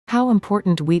How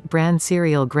important wheat bran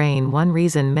cereal grain? One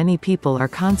reason many people are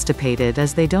constipated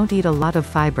is they don't eat a lot of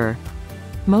fiber.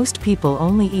 Most people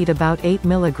only eat about 8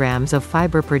 milligrams of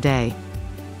fiber per day.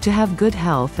 To have good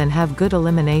health and have good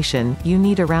elimination, you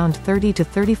need around 30 to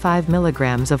 35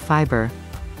 milligrams of fiber.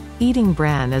 Eating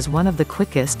bran is one of the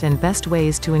quickest and best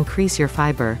ways to increase your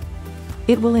fiber.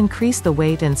 It will increase the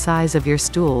weight and size of your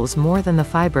stools more than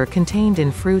the fiber contained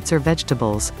in fruits or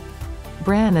vegetables.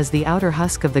 Bran is the outer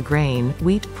husk of the grain,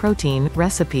 wheat, protein,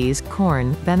 recipes,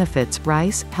 corn, benefits,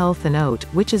 rice, health and oat,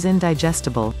 which is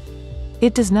indigestible.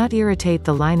 It does not irritate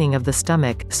the lining of the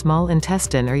stomach, small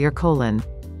intestine or your colon.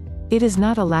 It is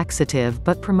not a laxative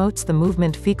but promotes the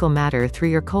movement fecal matter through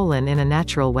your colon in a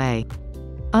natural way.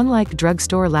 Unlike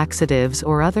drugstore laxatives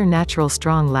or other natural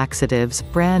strong laxatives,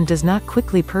 bran does not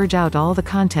quickly purge out all the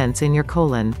contents in your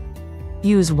colon.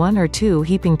 Use 1 or 2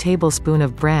 heaping tablespoons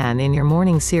of bran in your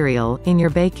morning cereal, in your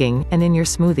baking, and in your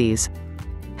smoothies.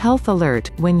 Health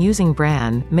alert: when using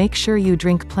bran, make sure you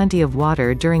drink plenty of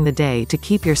water during the day to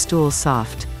keep your stools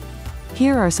soft.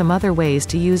 Here are some other ways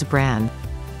to use bran.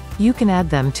 You can add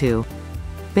them to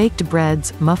baked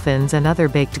breads, muffins and other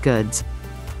baked goods,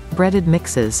 breaded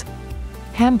mixes,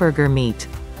 hamburger meat,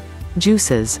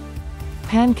 juices,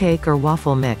 pancake or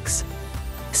waffle mix,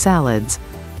 salads,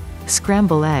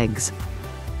 scramble eggs,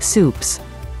 soups,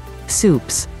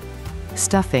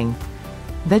 stuffing,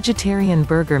 vegetarian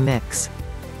burger mix,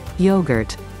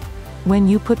 yogurt. When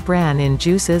you put bran in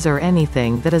juices or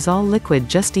anything that is all liquid,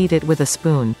 just eat it with a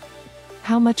spoon.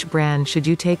 How much bran should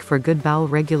you take for good bowel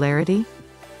regularity?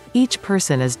 Each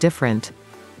person is different.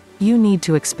 You need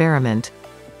to experiment.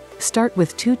 Start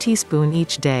with 2 teaspoons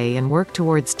each day and work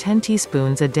towards 10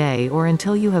 teaspoons a day or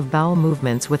until you have bowel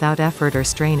movements without effort or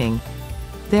straining.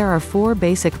 There are 4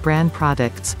 basic bran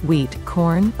products: wheat,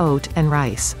 corn, oat, and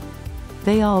rice.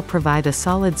 They all provide a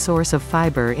solid source of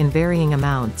fiber in varying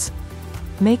amounts.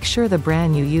 Make sure the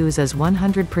bran you use is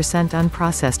 100%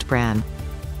 unprocessed bran.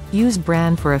 Use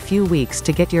bran for a few weeks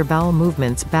to get your bowel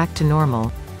movements back to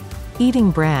normal. Eating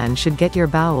bran should get your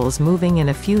bowels moving in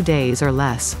a few days or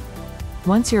less.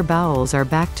 Once your bowels are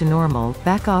back to normal,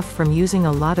 back off from using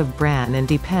a lot of bran and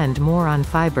depend more on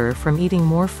fiber from eating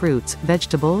more fruits,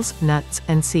 vegetables, nuts,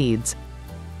 and seeds.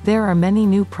 There are many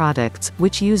new products,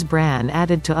 which use bran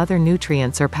added to other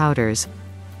nutrients or powders.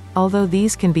 Although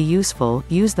these can be useful,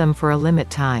 use them for a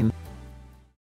limit time.